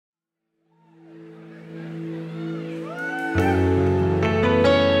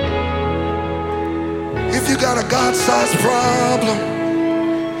God-sized problem,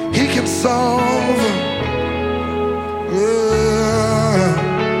 He can solve them.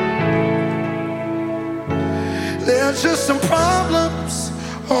 There's just some problems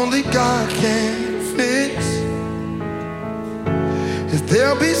only God can fix. If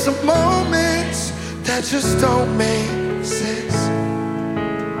there'll be some moments that just don't make sense.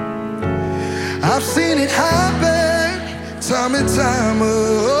 I've seen it happen time and time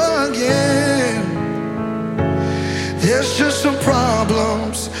again. There's just some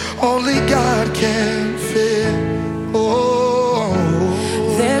problems only God can fix. Oh,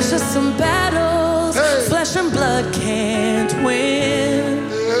 there's just some battles flesh and blood can't win.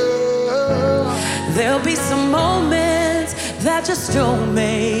 There'll be some moments that just don't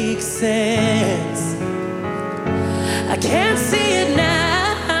make sense. I can't see it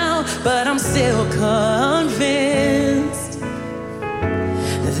now, but I'm still convinced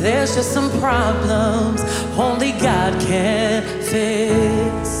that there's just some problems only God can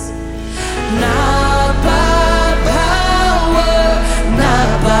fix. Not by power, not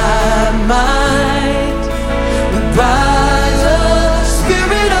by might, but by the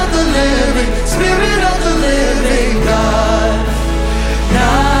Spirit of the living, Spirit of the living God.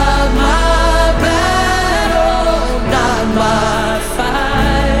 Not my battle, not my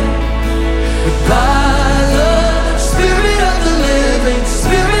fight, but by the Spirit of the living,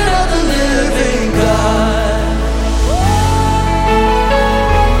 Spirit of the living God.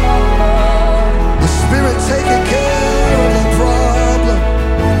 the Spirit taking care of the problem.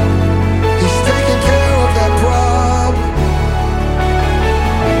 He's taking care of that problem.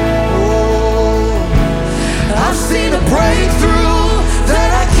 Oh, I've seen a breakthrough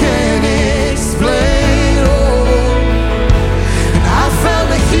that I can't explain. Oh, and I found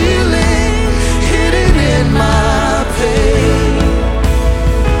a healing hidden in my pain.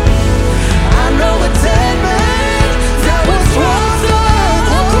 I know a dead man that was once on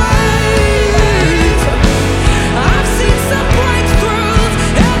the grave. I've seen some breakthroughs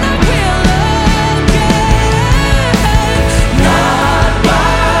and I will again. Not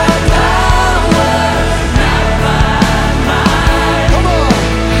by power, not by might, Come on.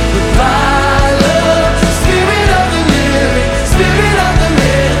 but by the Spirit of the living, Spirit of the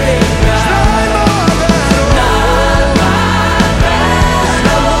living God. Not my battle,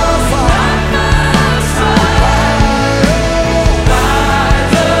 not my fight, by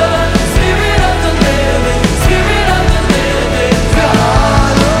the Spirit of the living, Spirit of the living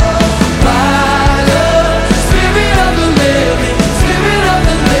God. By the Spirit of the living, Spirit of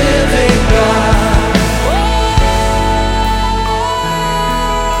the living God.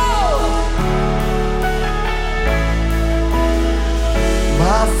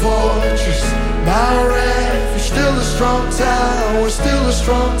 My fortress, my refuge, still a strong tower, still a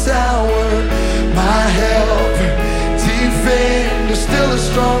strong tower. My helper, defender, still a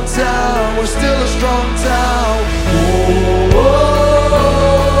strong tower, still a strong tower.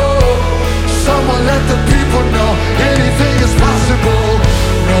 Oh, someone let the people know anything is possible.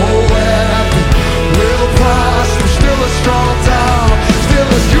 No weapon will prosper, still a strong tower, still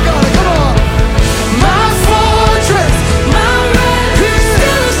a, you got it, come on. My fortress, my refuge,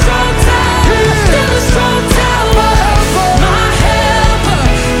 still a strong tower, still a strong tower. My helper,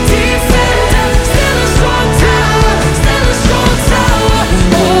 defender, still a strong tower, still a strong tower.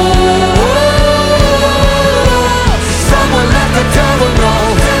 Oh,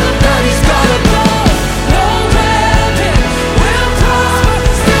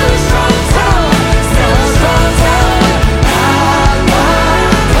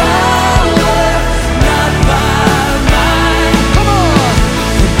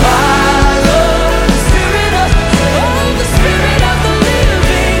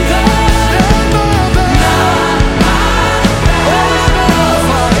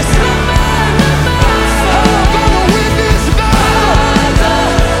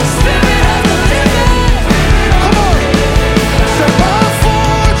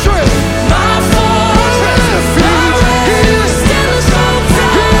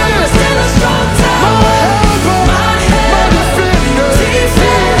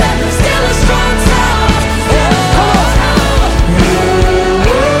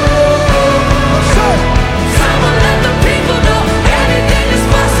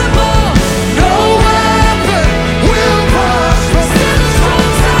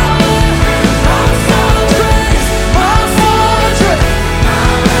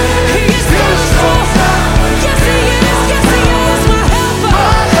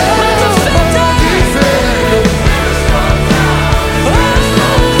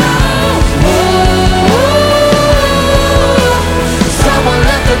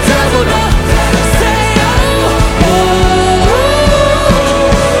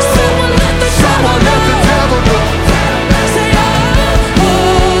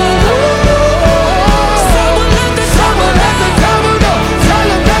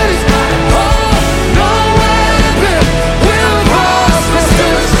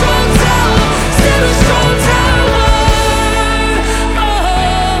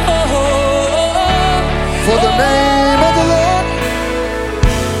 For the name of the Lord,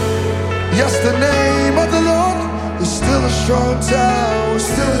 yes, the name of the Lord is still a strong tower,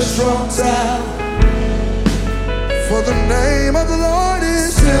 still a strong tower. For the name of the Lord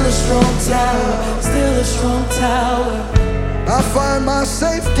is still a strong tower, still a strong tower. I find my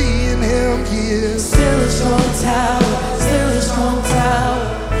safety in Him, He is Still a strong tower, still a strong tower.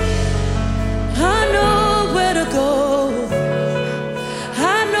 I know where to go.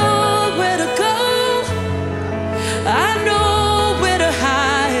 I know where to go. I know where to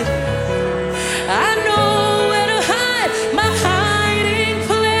hide. I know where to hide my hiding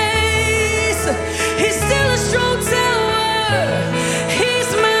place. He's still a strong tower. He's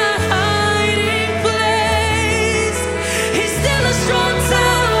my hiding place. He's still a strong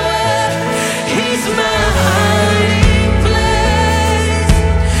tower. He's my hiding place.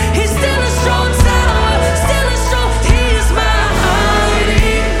 He's still a strong tower. Still a strong. He's my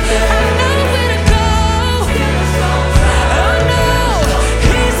hiding. I know where to go. I know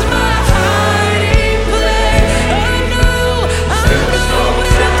He's my hiding place. I know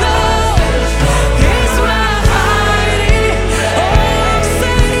where to go. He's my hiding. Oh, I'm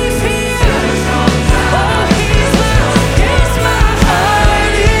safe here. Oh, He's my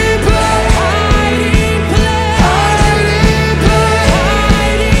hiding place. Hiding place. Hiding place.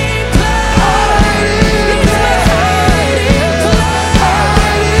 Hiding place. He's my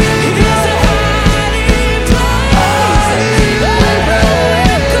hiding place. He's a hiding place. I know where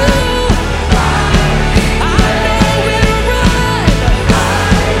to go. I know where to run.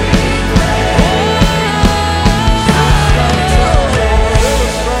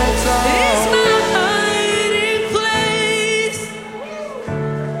 It's my hiding place.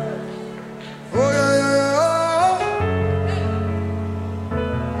 Oh yeah, yeah, yeah.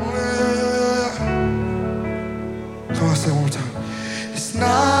 Oh yeah, yeah, yeah. Come on, say it one more time. It's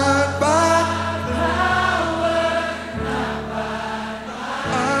not by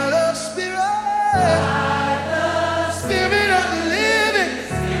the Spirit, Spirit of the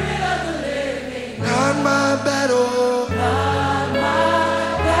living, not my battle,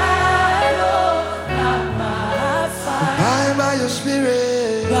 by your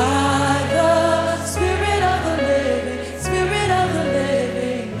Spirit. By the Spirit of the living, Spirit of the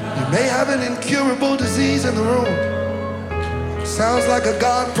living. You may have an incurable disease in the room. Sounds like a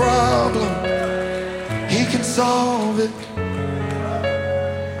God problem. He can solve it.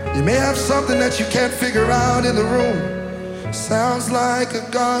 You may have something that you can't figure out in the room. Sounds like a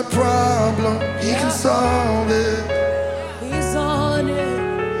God problem. He can solve it. He's on it.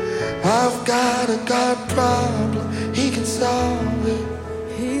 I've got a God problem. He can solve it.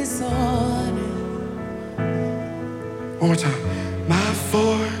 He's on it. One more time. My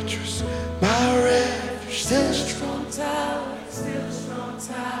fortress, my refuge, still a strong, Strong tower, still a strong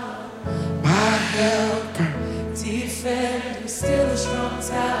tower. my helper. Defender, still a strong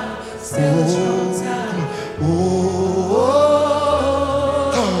tower, still a strong tower.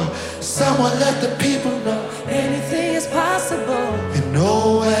 Someone let the people know, Anything is possible. and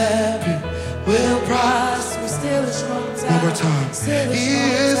no weapon will prosper. We're still a strong tower. One more time. Still a He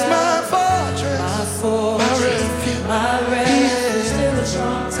strong is tower. my fortress, My fortress, refuge. my He refuge, is. still a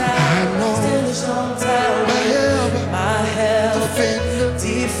strong I tower, know. still a strong tower. my helper, My help, defender.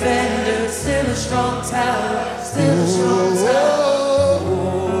 defender, still a strong tower, still a strong tower.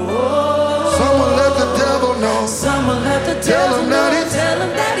 Someone let the devil know, Someone let the Tell devil him know, that he's- tell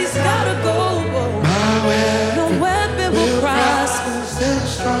him that he's gotta go. my No weapon weapon will prosper. still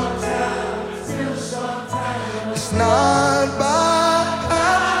strong. It's not by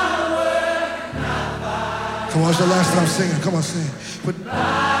power. Come on, it's the last time singing. Come on, sing. But